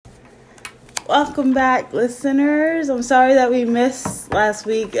Welcome back, listeners. I'm sorry that we missed last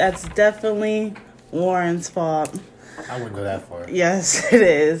week. That's definitely Warren's fault. I wouldn't go that far. Yes, it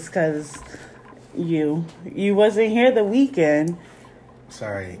is, because you wasn't here the weekend.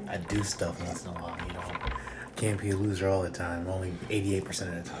 Sorry, I do stuff once in a while, Can't be a loser all the time. Only 88%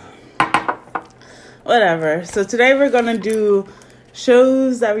 of the time. Whatever. So today we're going to do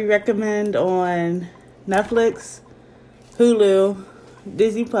shows that we recommend on Netflix, Hulu,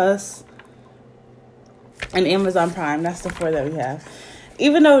 Disney Plus, and Amazon Prime. That's the 4 that we have.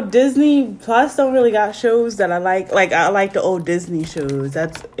 Even though Disney Plus don't really got shows that I like I like the old Disney shows.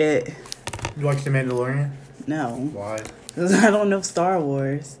 That's it. You watch The Mandalorian? No. Why? Because I don't know Star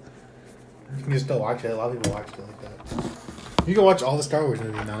Wars. You can just still watch it. A lot of people watch it like that. You can watch all the Star Wars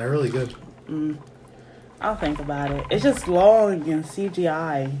movies now. They're really good. I'll think about it. It's just long and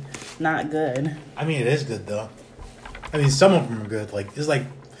CGI. Not good. I mean, it is good, though. I mean, some of them are good.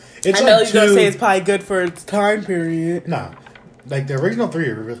 I know you're going to say it's probably good for its time period. Nah. The original 3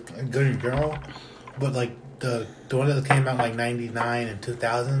 are really good in general. But, the one that came out in, 99 and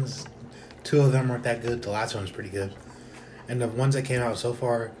 2000s, 2 of them weren't that good. The last one was pretty good. And the ones that came out so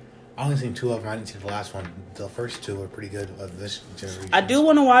far, I only seen 2 of them. I didn't see the last one. The first 2 were pretty good of this generation. I do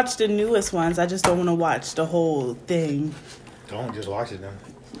want to watch the newest ones. I just don't want to watch the whole thing. Don't just watch it then.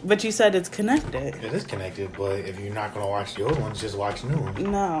 But you said it's connected. It is connected, but if you're not going to watch the old ones, just watch the new ones.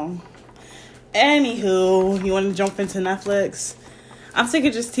 No. Anywho, you want to jump into Netflix? I'm sick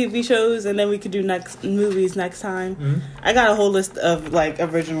of just TV shows, and then we could do movies next time. Mm-hmm. I got a whole list of,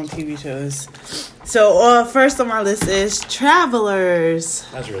 original TV shows. So, first on my list is Travelers.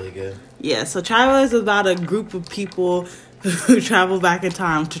 That's really good. Yeah, so Travelers is about a group of people who travel back in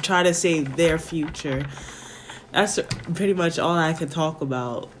time to try to save their future. That's pretty much all I can talk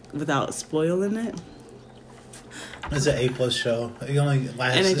about without spoiling it. It's an A+ show. It only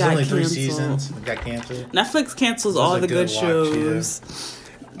lasts. It's only 3 seasons. It got canceled. Netflix cancels all the good shows.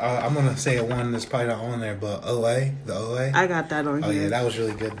 I'm gonna say one that's probably not on there, but OA, the OA. I got that on here. Oh yeah, that was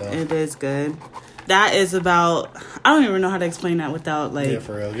really good though. It is good. That is about. I don't even know how to explain that without Yeah,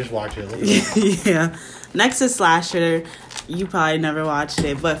 for real. Just watch it. Look at it. Yeah. Next is Slasher. You probably never watched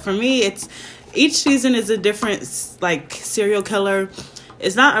it, but for me, it's each season is a different serial killer.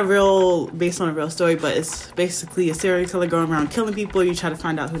 It's not based on a real story, but it's basically a serial killer going around killing people. You try to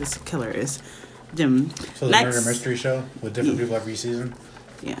find out who this killer is. So it's a murder mystery show with different people every season?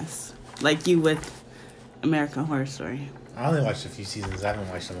 Yes. Like you with American Horror Story. I only watched a few seasons. I haven't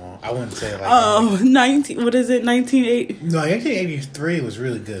watched them all. I wouldn't say what is it, 1980? No, 1983 was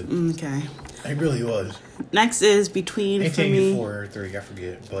really good. Okay. It really was. Next is Between for me. 1984 or 3, I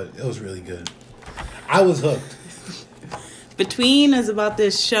forget, but it was really good. I was hooked. Between is about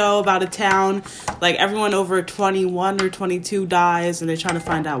this show about a town, everyone over 21 or 22 dies, and they're trying to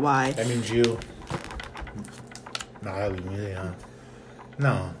find out why. That means you. No, that would be me, huh?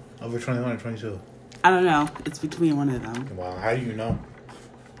 No, over 21 or 22. I don't know. It's between one of them. Wow, how do you know?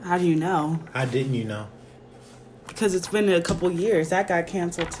 How do you know? How didn't you know? Because it's been a couple years. That got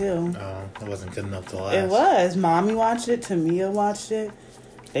canceled too. Oh, it wasn't good enough to last. It was. Mommy watched it. Tamia watched it.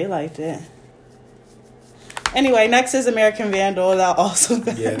 They liked it. Anyway, next is American Vandal. That also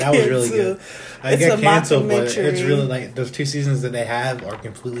got that was really good. It got canceled, but it's really those 2 seasons that they have are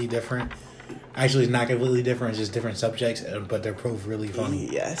completely different. Actually, it's not completely different. It's just different subjects, but they're both really funny.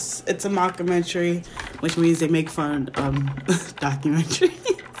 Yes, it's a mockumentary, which means they make fun of documentaries.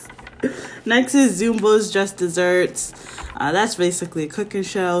 Next is Zumbo's Just Desserts. That's basically a cooking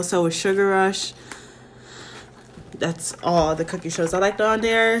show. So is Sugar Rush. That's all the cooking shows I liked on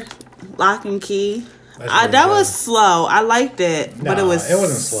there. Lock and Key. That was slow. I liked it, but it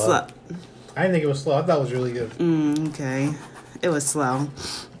wasn't slow. I didn't think it was slow. I thought it was really good. Okay. It was slow.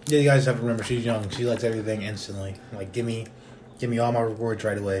 Yeah, you guys have to remember, she's young. She likes everything instantly. Give me all my rewards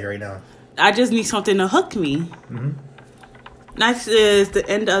right away, right now. I just need something to hook me. Mm-hmm. Next is The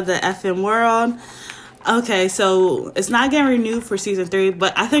End of the Effing World. Okay, so it's not getting renewed for season 3,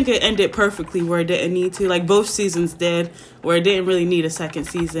 but I think it ended perfectly where it didn't need to. Both seasons did, where it didn't really need a second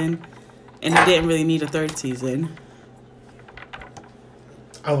season. And it didn't really need a 3rd season.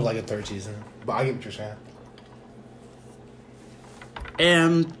 I would like a 3rd season, but I get what you're saying.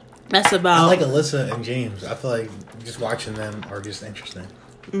 And that's about... I like Alyssa and James. I feel like just watching them are just interesting.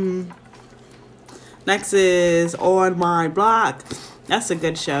 Next is On My Block. That's a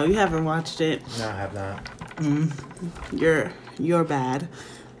good show. You haven't watched it. No, I have not. You're bad.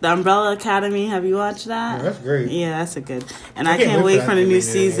 The Umbrella Academy. Have you watched that? Yeah, that's great. Yeah, that's a good. And I can't wait for the new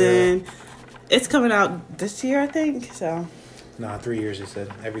season. It's coming out this year, I think. So. No, 3 years, he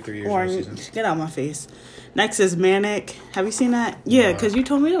said. Every 3 years. New season. Get out of my face. Next is Manic. Have you seen that? Yeah, because you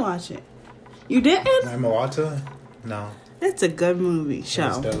told me to watch it. You didn't? Imawata? No. It's a good movie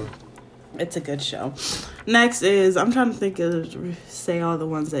show. Dope. It's a good show. Next is, I'm trying to think of, say all the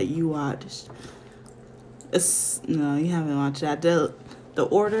ones that you watched. No, you haven't watched that. The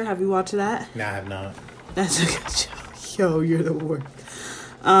Order, have you watched that? No, I have not. That's a good show. Yo, you're the worst.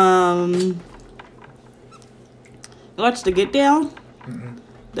 Watch The Get Down. Mm-mm.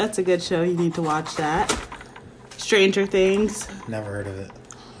 That's a good show. You need to watch that. Stranger Things. Never heard of it.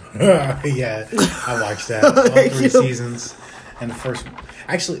 Yeah, I watched that. All 3 seasons. And the first...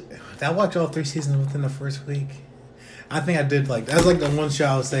 Actually, did I watch all 3 seasons within the first week? I think I did. That's like the one show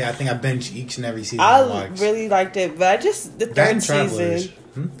I would say I think I binged each and every season I watched. Really liked it, but I just... The third season...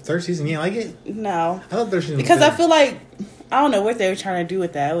 Third season, you didn't like it? No. I thought third season because was I feel like... I don't know what they were trying to do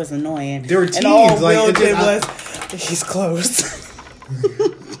with that. It was annoying. They were teens. And all Will did was... He's close.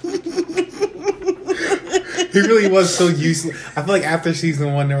 He really was so useless. I feel like after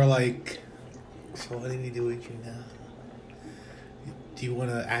season 1, they were like, so what do we do with you now? Do you want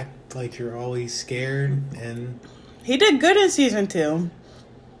to act like you're always scared? And he did good in season 2.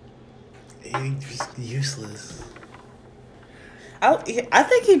 He's just useless. I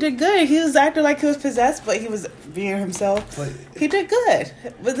think he did good. He was acting like he was possessed, but he was being himself. But he did good.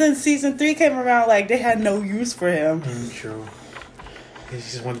 But then season 3 came around, like, they had no use for him. True. He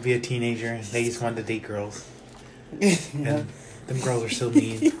just wanted to be a teenager. They just wanted to date girls. Yeah. And them girls are so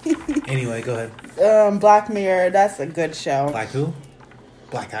mean. Anyway, go ahead. Black Mirror, that's a good show. Black who?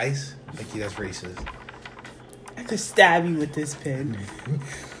 Black Ice? Thank you, that's racist. I could stab you with this pen.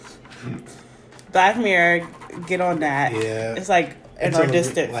 Black Mirror, get on that. Yeah. It's like in our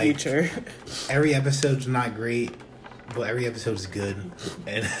distant future. Every episode's not great, but every episode's good.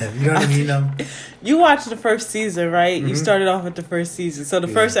 And you know what I mean? You watched the first season, right? Mm-hmm. You started off with the first season. So the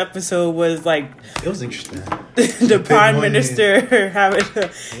first episode was like... It was interesting. The Prime Minister having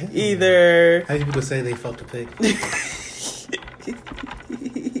to either... How do people say they fucked a pig?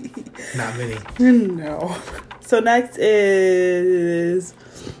 Not many. No. So next is...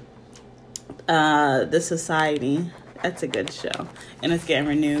 The Society. That's a good show. And it's getting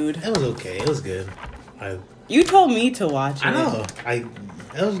renewed. It was okay. It was good. You told me to watch it. I know.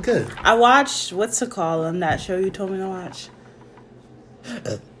 It was good. I watched, what's it called on that show you told me to watch?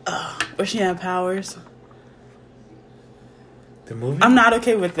 Where she had powers. The movie? I'm not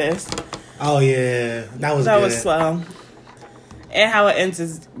okay with this. Oh, yeah. That was slow. And how it ends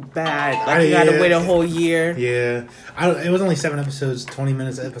is bad. Like, you gotta wait a whole year. Yeah. It was only 7 episodes, 20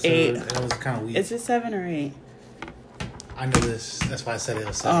 minutes an episode. 8. And it was kind of weak. Is it 7 or 8? I know this. That's why I said it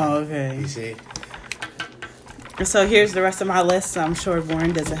was 7. Oh, okay. You see? So here's the rest of my list. I'm sure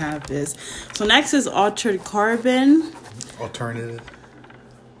Warren doesn't have this. So next is Altered Carbon. Alternative.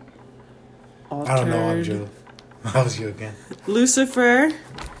 I don't know. I'm joking. I was joking. Lucifer.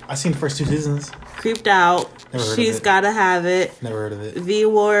 I've seen the first 2 seasons. Creeped Out. She's Gotta Have It. Never heard of it.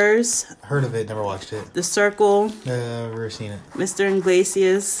 V-Wars. Heard of it. Never watched it. The Circle. Never seen it. Mr.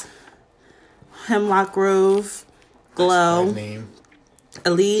 Iglesias. Hemlock Grove. Glow. That's my name.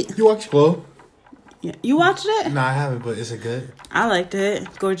 Elite. You watched Glow? Yeah. You watched it? No, I haven't, but is it good? I liked it.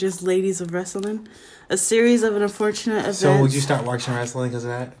 Gorgeous Ladies of Wrestling. A series of unfortunate events. So would you start watching wrestling because of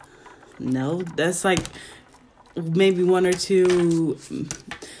that? No. That's like maybe 1 or 2,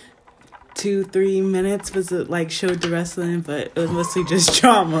 3 minutes was it like showed the wrestling, but it was mostly just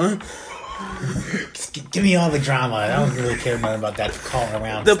drama. Just give me all the drama. I don't really care much about that calling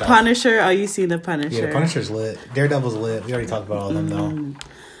around. The stuff. Punisher. Oh, you seen The Punisher? Yeah, Punisher's lit. Daredevil's lit. We already talked about all of them though.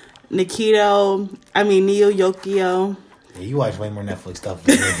 Neo Yokio. Yeah, you watch way more Netflix stuff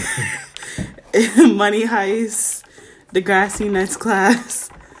than me. Money Heist. Degrassi Next Class.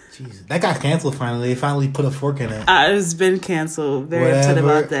 Jesus, that got canceled finally. They finally put a fork in it. It's been canceled. Very upset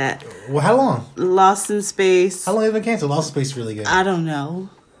about that. Well, how long? Lost in Space. How long has it been canceled? Lost in Space is really good. I don't know.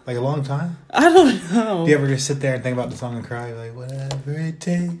 Like a long time? I don't know. Do you ever just sit there and think about the song and cry? Like, whatever it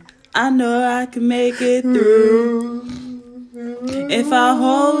takes. I know I can make it through. If I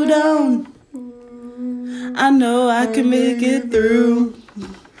hold on, I know I can make it through.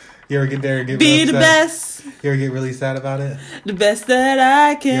 You ever get there and get be the best? You ever get really sad about it? The best that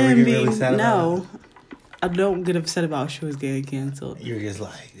I can you ever be. get really sad about it? I don't get upset about shows getting canceled. You're just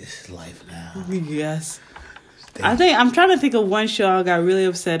like, this is life now. Yes. I'm trying to think of one show I got really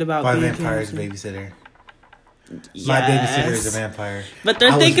upset about. My Vampire's Babysitter. Yes. My Babysitter is a vampire. But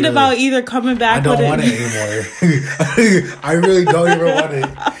they're thinking about either coming back. I don't want it anymore. I really don't even want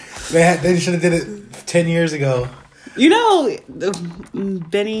it. They should have did it 10 years ago. You know,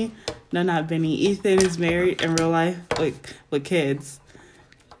 Benny. No, not Benny. Ethan is married in real life with kids.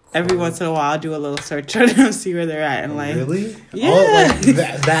 Every once in a while, I'll do a little search on them, see where they're at in life. Really? Yeah. Oh, like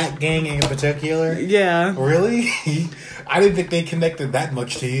that gang in particular? Yeah. Really? I didn't think they connected that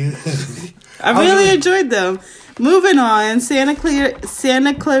much to you. I really enjoyed them. Moving on, Santa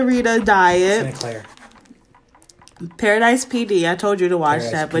Clarita Diet. Santa Clara. Paradise PD. I told you to watch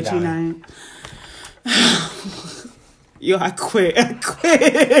Paradise that, but PD. you know. Yo, I quit.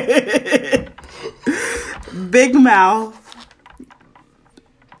 Big Mouth.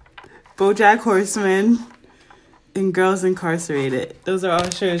 BoJack Horseman. And Girls Incarcerated. Those are all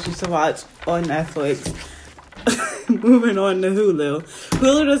shows you should watch on Netflix. Moving on to Hulu.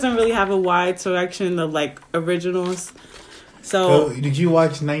 Hulu doesn't really have a wide selection of like originals. So did you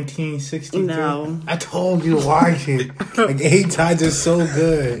watch 1963? No. I told you to watch it. Like 8 times, it's so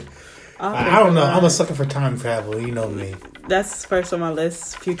good. I don't know. I'm a sucker for time travel. You know me. That's first on my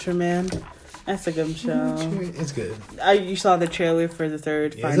list. Future Man. That's a good show. It's good. You saw the trailer for the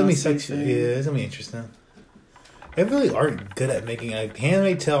third Yeah, final it's season. it's gonna be interesting. They really aren't good at making a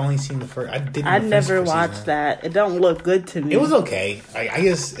Handmaid's Tale. Only seen the first. I never watched that. It don't look good to me. It was okay. I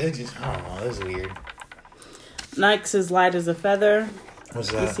guess it just. I don't know. It was weird. Next is Light as a Feather.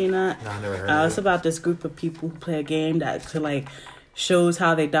 What's that? You seen that? No, I never heard of It's it. about this group of people who play a game that shows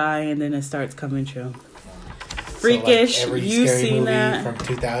how they die and then it starts coming true. Freakish. So, every You scary seen movie that? from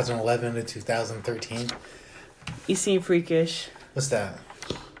 2011 to 2013. You seen Freakish? What's that?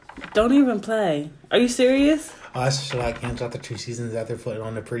 Don't even play. Are you serious? Oh, that's just like hands after 2 seasons after putting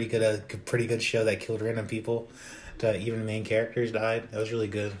on a pretty good show that killed random people. Even the main characters died. That was really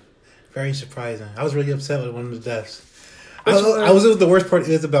good. Very surprising. I was really upset with one of the deaths. It was the worst part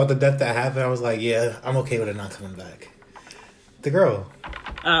is about the death that happened. I was like, yeah, I'm okay with it not coming back. The girl.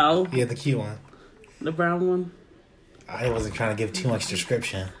 Oh. Yeah, the cute one. The brown one. I wasn't trying to give too much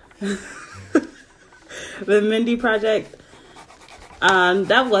description. The Mindy Project.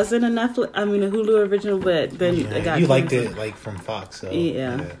 That wasn't a Netflix. I mean, a Hulu original, but then it got. You liked it like from Fox, so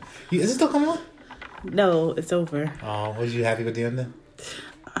yeah. Is it still coming on? No, it's over. Oh, was you happy with the ending?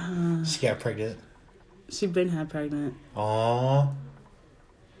 She got pregnant. She been had pregnant. Oh, all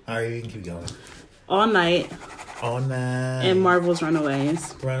right, you can keep going. All Night All Night and Marvel's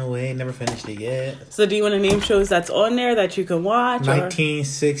Runaways. Runaway. Never finished it yet. So, do you want to name shows that's on there that you can watch?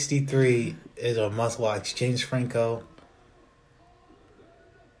 1963 is a must watch. James Franco.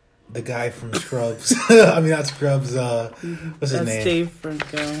 The guy from Scrubs. I mean, not Scrubs. What's his name? That's Dave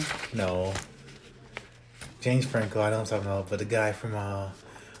Franco. No. James Franco, I know what I'm talking about. But the guy from,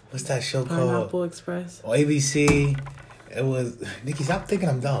 what's that show called? Pineapple Express. Oh, ABC. It was, Nikki, stop thinking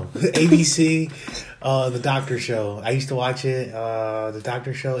I'm dumb. ABC, The Doctor Show. I used to watch it. The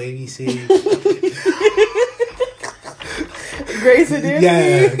Doctor Show, ABC. Grey's Anatomy.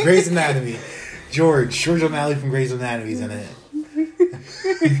 Yeah, Grey's Anatomy. George O'Malley from Grey's Anatomy's in it.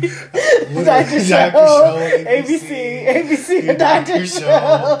 Doctor Show, ABC, the Doctor Show.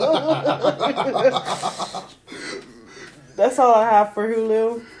 That's all I have for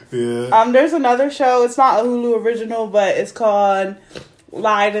Hulu. Yeah. There's another show. It's not a Hulu original, but it's called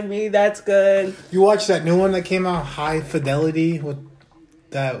Lie to Me. That's good. You watched that new one that came out, High Fidelity, with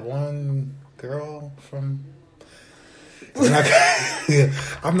that one girl from...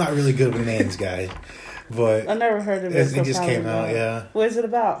 I'm not really good with names, guys. But I never heard of it. it just came out, yeah. What is it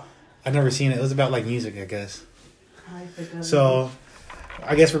about? I've never seen it. It was about like music, I guess. So,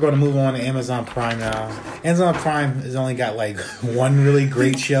 I guess we're going to move on to Amazon Prime now. Amazon Prime has only got like one really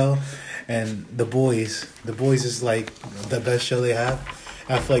great show, and The Boys. The Boys is like the best show they have.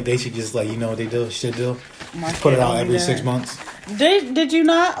 I feel like they should just like, you know what they should do? Put it out every 6 months. Did you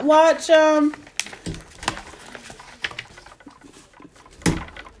not watch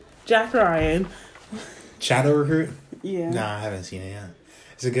Jack Ryan? Shadow Recruit? Yeah. Nah, I haven't seen it yet.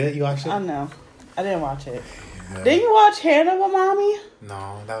 Is it good? You watched it? I know. I didn't watch it. Yeah. Didn't you watch Hannah with Mommy?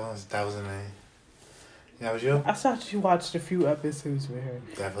 No, that wasn't me. That was you? I thought you watched a few episodes with her.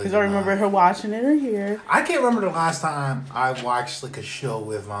 Definitely. Because I remember her watching it or here. I can't remember the last time I watched like a show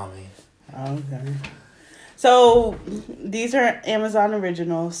with mommy. Okay. So these are Amazon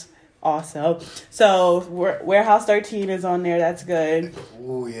originals also. So Warehouse 13 is on there. That's good.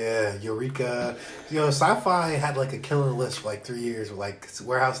 Oh yeah, Eureka. Sci-Fi had like a killer list for like 3 years with like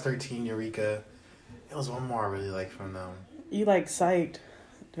Warehouse 13, Eureka. It was one more I really liked from them. You like Psyched,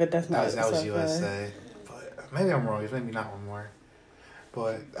 but that's not. That was USA. But maybe I'm wrong. It's maybe not one more.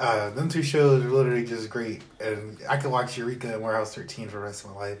 But them two shows are literally just great, and I could watch Eureka and Warehouse 13 for the rest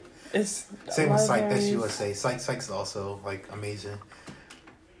of my life. It's same with Psych. That's USA. Psych's also like amazing.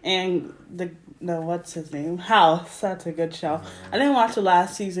 And what's his name? House. That's a good show. I didn't watch the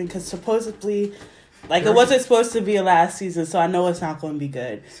last season because supposedly Like, it wasn't supposed to be a last season, so I know it's not going to be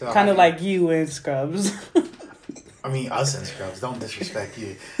good. So, kind of like you and Scrubs. I mean, us and Scrubs. Don't disrespect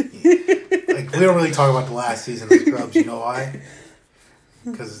you. Like, we don't really talk about the last season of Scrubs. You know why?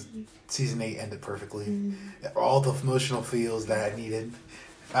 Because season 8 ended perfectly. All the emotional feels that I needed.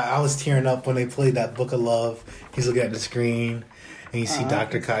 I was tearing up when they played that Book of Love. He's looking at the screen. And you see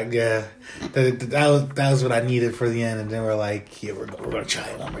Dr. Cotton, yeah. That was what I needed for the end. And then we're like, yeah, we're going to try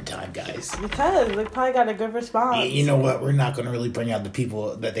it one more time, guys. Because they probably got a good response. You know what? We're not going to really bring out the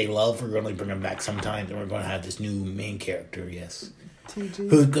people that they love. We're going to bring them back sometimes. And we're going to have this new main character, yes. TG.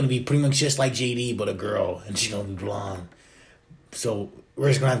 Who's going to be pretty much just like JD, but a girl. And she's going to be blonde. So we're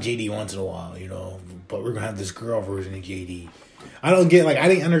just going to have JD once in a while, you know. But we're going to have this girl version of JD. I don't get, like, I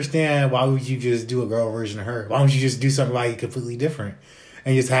didn't understand why would you just do a girl version of her? Why don't you just do something like completely different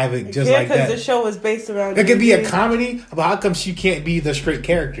and just have it just like that? Yeah, because the show was based around it could be a comedy, but how come she can't be the straight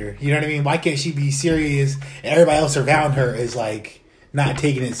character? You know what I mean? Why can't she be serious and everybody else around her is, like, not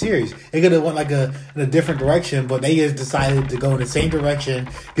taking it serious? It could have went, like, in a different direction, but they just decided to go in the same direction,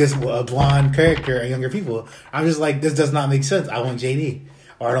 just a blonde character and younger people. I'm just like, this does not make sense. I want JD,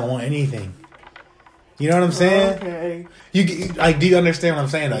 or I don't want anything. You know what I'm saying? Okay. You like? Do you understand what I'm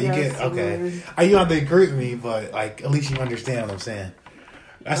saying? Though Yes, you get okay. You don't have to agree with me, but like at least you understand what I'm saying.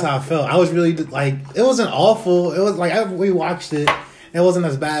 That's how I felt. I was really like, it wasn't awful. It was like we watched it. It wasn't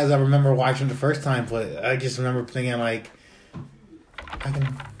as bad as I remember watching the first time, but I just remember thinking like, I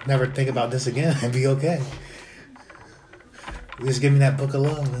can never think about this again and be okay. Just give me that Book of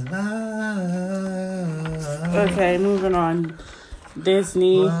Love. Okay, moving on.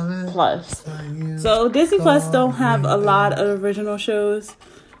 Disney Plus. So Disney Plus don't have a lot of original shows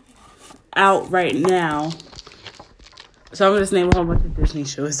out right now. So I'm gonna just name a whole bunch of Disney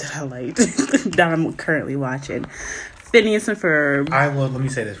shows that I liked that I'm currently watching. Phineas and Ferb. Let me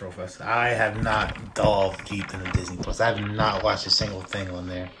say this real fast. I have not delved deep into Disney Plus. I have not watched a single thing on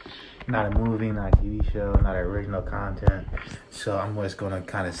there. Not a movie, not a TV show, not original content. So I'm just going to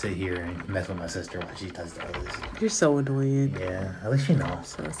kind of sit here and mess with my sister while she does the others. You're so annoying. Yeah, at least you know.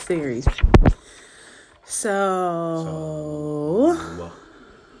 So serious. So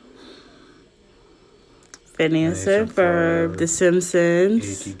Phineas and Ferb, The Simpsons,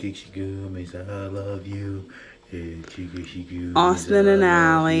 I love you. Austin and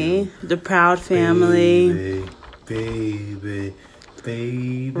Ally, The Proud Family, baby.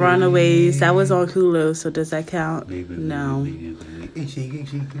 Runaways. That was on Hulu, so does that count? No. I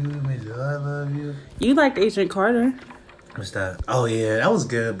love you. You liked Agent Carter. What's that? Oh yeah, that was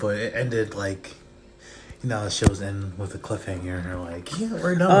good, but it ended like, you know, the show's end with a cliffhanger, and they're like, yeah,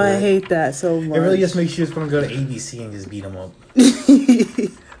 we're done. Oh, I hate that so much. It really just makes you just want to go to ABC and just beat them up.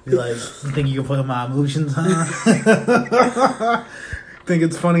 Be like, you think you can play with my emotions, huh? Think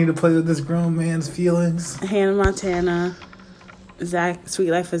it's funny to play with this grown man's feelings? Hannah Montana.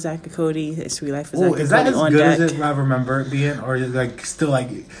 Sweet Life of Zack and Cody. Sweet Life of Zack and Cody. Is that as good as I remember it being, or is it like still like?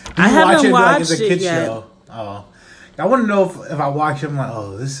 I haven't watched it yet. Show? Oh, I want to know if I watch it, I'm like,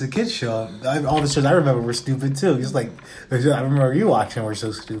 oh, this is a kid's show. All the shows I remember were stupid too. Just like I remember you watching were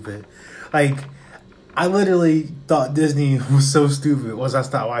so stupid. Like I literally thought Disney was so stupid once I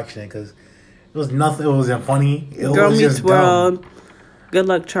stopped watching it because it was nothing. It wasn't funny. Girl Meets World. Good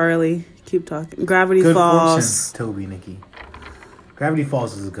Luck, Charlie. Keep talking. Gravity Falls. Fortune, Toby, Nikki. Gravity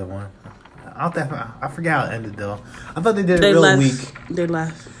Falls is a good one. I forget how it ended though. I thought they did it real weak. They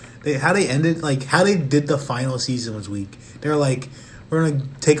left. How they ended, like how they did the final season was weak. They were like, we're gonna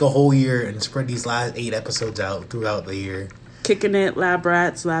take a whole year and spread these last 8 episodes out throughout the year. Kicking It, Lab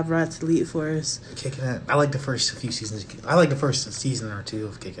Rats, Elite Force. Kicking It. I like the first few seasons. I like the first season or 2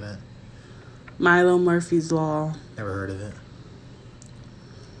 of Kicking It. Milo Murphy's Law. Never heard of it.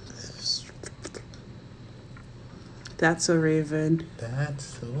 That's a Raven. That's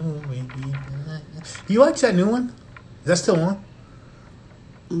so Raven. You watch that new one? Is that still on?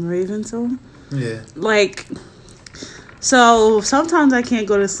 Raven song? Yeah. Like, so sometimes I can't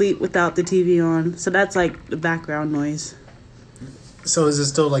go to sleep without the TV on. So that's like the background noise. So is it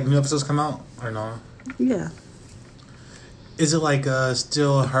still like new episodes come out or no? Yeah. Is it like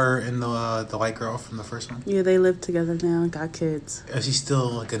still her and the white girl from the first one? Yeah, they live together now and got kids. Is she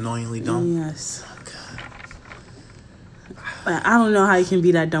still like annoyingly dumb? Yes. I don't know how you can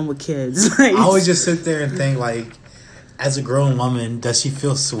be that dumb with kids. I always just sit there and think, like, as a grown woman, does she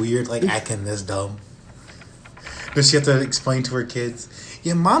feel so weird, like, acting this dumb? Does she have to explain to her kids,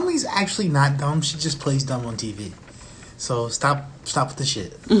 yeah, mommy's actually not dumb, she just plays dumb on TV. So stop with the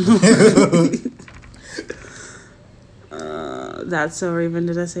shit. That's so Raven,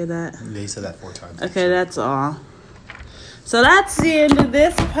 did I say that? Yeah, you said that 4 times. Okay, that's all. So that's the end of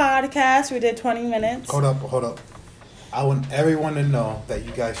this podcast. We did 20 minutes. Hold up. I want everyone to know that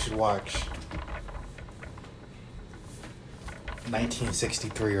you guys should watch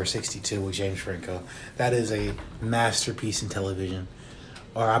 1963 or 62 with James Franco. That is a masterpiece in television.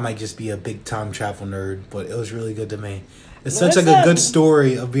 Or I might just be a big time travel nerd, but it was really good to me. It's such like a good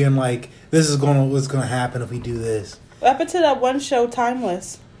story of being like, this is what's gonna happen if we do this. What happened to that one show,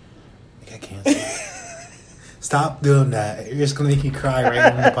 Timeless? It got canceled. Stop doing that. You're just gonna make me cry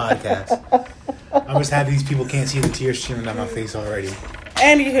right on the podcast. I'm just happy these people can't see the tears streaming down my face already.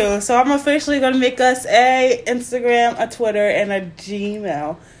 Anywho, so I'm officially going to make us a Instagram, a Twitter, and a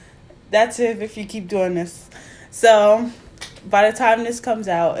Gmail. That's it if you keep doing this. So, by the time this comes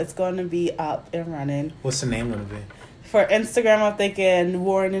out, it's going to be up and running. What's the name going to be? For Instagram, I'm thinking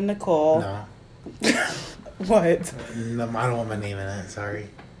Warren and Nicole. No. What? No, I don't want my name in it. Sorry.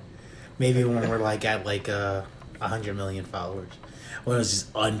 Maybe when we're like at 100 million followers. When it's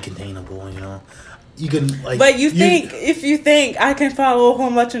just uncontainable, you know. You can like. But if you think I can follow a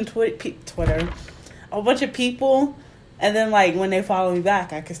whole bunch on Twitter, a bunch of people, and then like when they follow me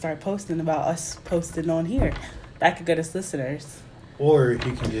back, I can start posting about us posting on here. That could get us listeners. Or you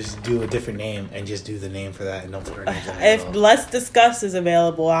can just do a different name and just do the name for that and don't put our names in it. If Let's Discuss is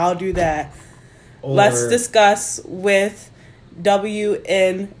available, I'll do that. Or, Let's Discuss with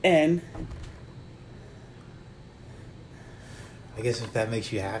WNN. I guess if that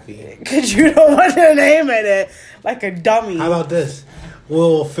makes you happy. Because you don't want your name in it. Like a dummy. How about this?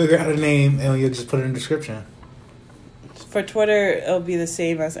 We'll figure out a name and you'll just put it in the description. For Twitter, it'll be the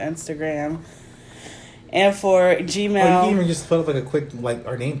same as Instagram. And for Gmail... Or you can even just put up like a quick, like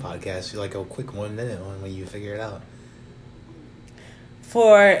our name podcast. Like a quick 1 minute one when you figure it out.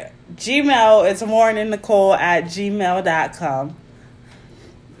 For Gmail, it's warrenandnicole@gmail.com.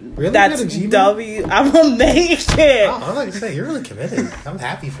 Really? That's W. I'm gonna make it. Oh, I was like to say, you're really committed. I'm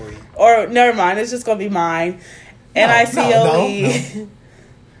happy for you. Or never mind, it's just gonna be mine. NICOE. No.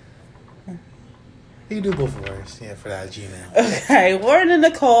 You can do both words, yeah, for that Gmail. Okay,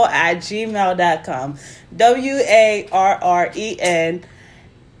 warrenandnicole@gmail.com.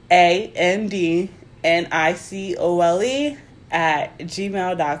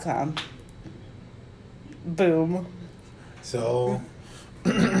 WARRENDNICOLE@gmail.com. Boom. So. Goodbye.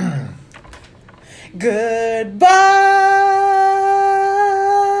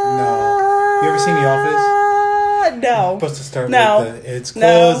 No. You ever seen The Office? No. You're supposed to start No. with it's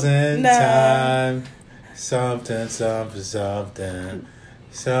closing No. time. Something, something, something.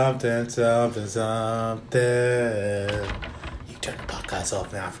 Something, something, something. You turn the podcast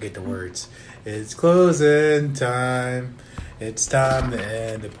off now. I forget the words. It's closing time. It's time to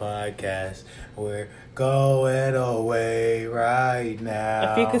end the podcast. We're going away right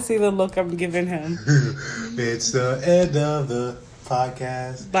now. If you could see the look I'm giving him. It's the end of the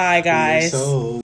podcast. Bye, guys. So